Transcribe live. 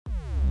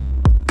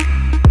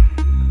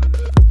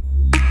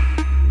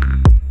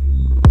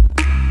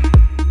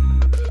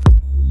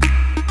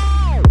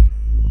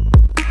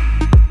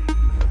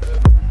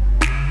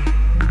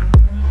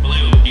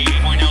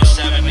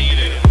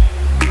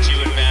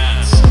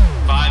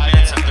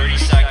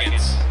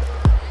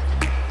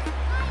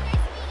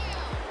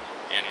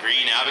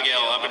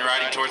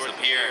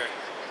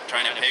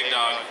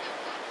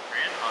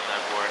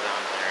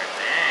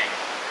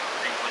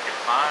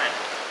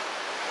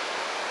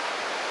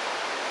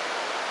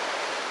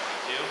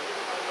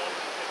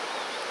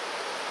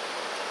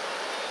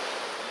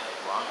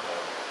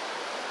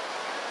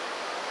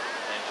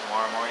And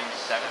tomorrow morning,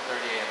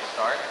 7:30 a.m.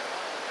 start.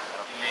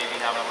 You may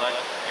be having a look.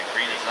 The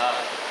green is up.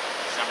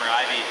 Summer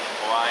Ivy in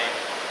Hawaii.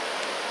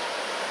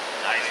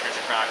 Nice first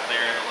crack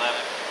there in the lip.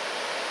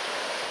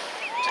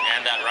 To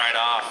end that ride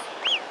off.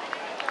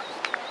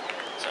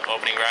 So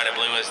opening ride of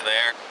blue is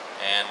there.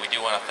 And we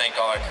do want to thank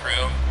all our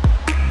crew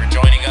for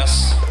joining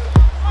us.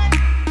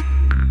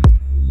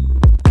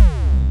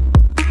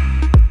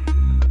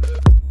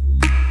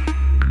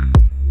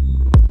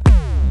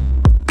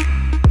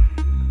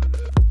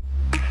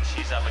 And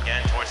she's up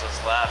again towards us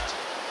left.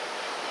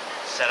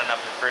 Setting up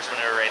the first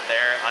maneuver right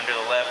there, under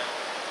the lip.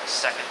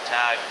 Second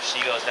tag,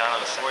 she goes down on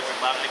the towards the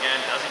left again,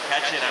 doesn't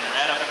catch it. I'm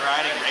red up and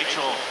riding.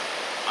 Rachel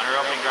on her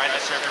opening ride, the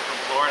surfer from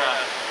Florida,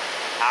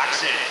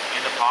 hacks it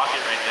in the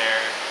pocket right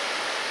there.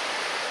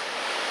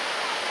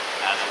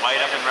 As white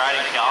up and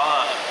riding,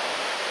 Keala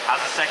has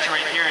a section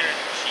right here and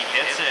she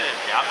hits it.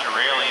 Grabs her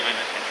rail even,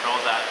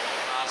 controls that.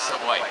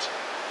 Awesome white.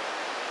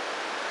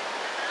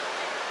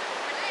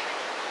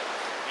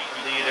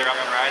 Leader up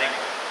and riding,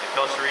 the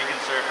Costa Rican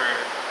surfer.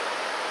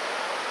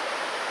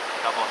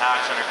 Couple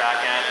hacks on her back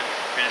end.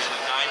 Finishes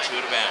 9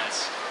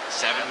 Tomoda-Bannert.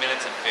 7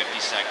 minutes and 50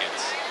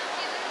 seconds.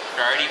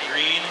 Priority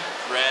green,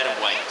 red,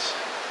 white.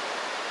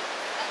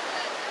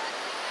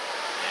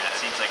 And it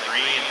seems like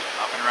green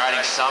up and riding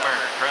Summer.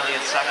 Currently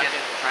in second,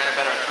 trying to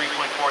better a 3.43.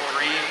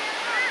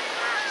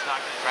 She's not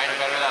trying to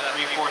better that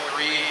 3.43.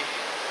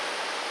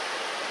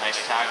 Nice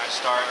tag to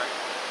start.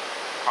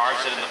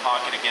 Carves it in the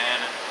pocket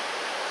again.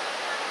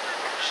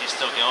 She's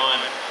still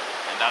going,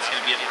 and that's going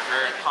to be it for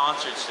her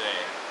concerts today.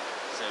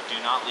 So do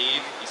not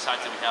leave. Besides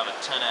that, we have a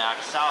ton of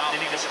acts. South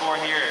needing to score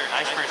here.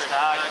 Nice first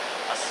tag.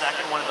 A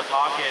second one in the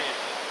pocket.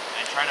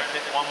 And trying to fit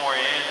one more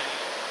in.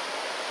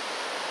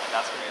 And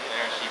that's going to be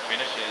there. She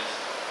finishes.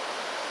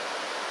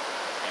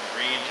 And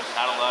green just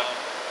had a look.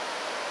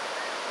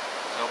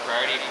 So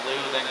priority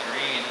blue, then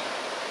green.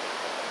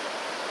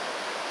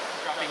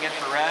 Dropping in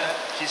for red.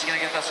 She's going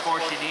to get the score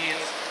she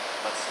needs.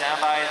 But stand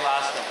by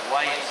last of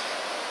white.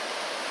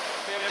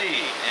 50.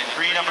 And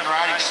green up and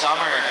riding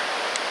Summer.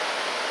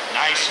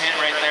 Nice hit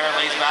right there,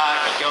 lays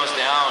back, but goes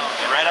down.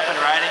 And right up and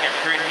riding, our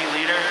current heat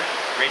leader,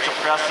 Rachel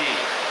Presti.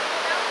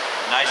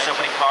 Nice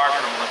opening car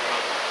from the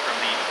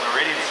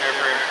Floridian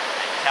surfer.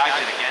 Tagged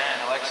it again.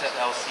 Alexxa,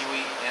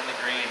 Elseewi in the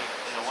green.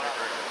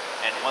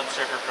 And one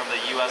surfer from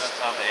the US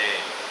of A.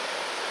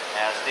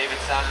 As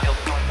David Sandfield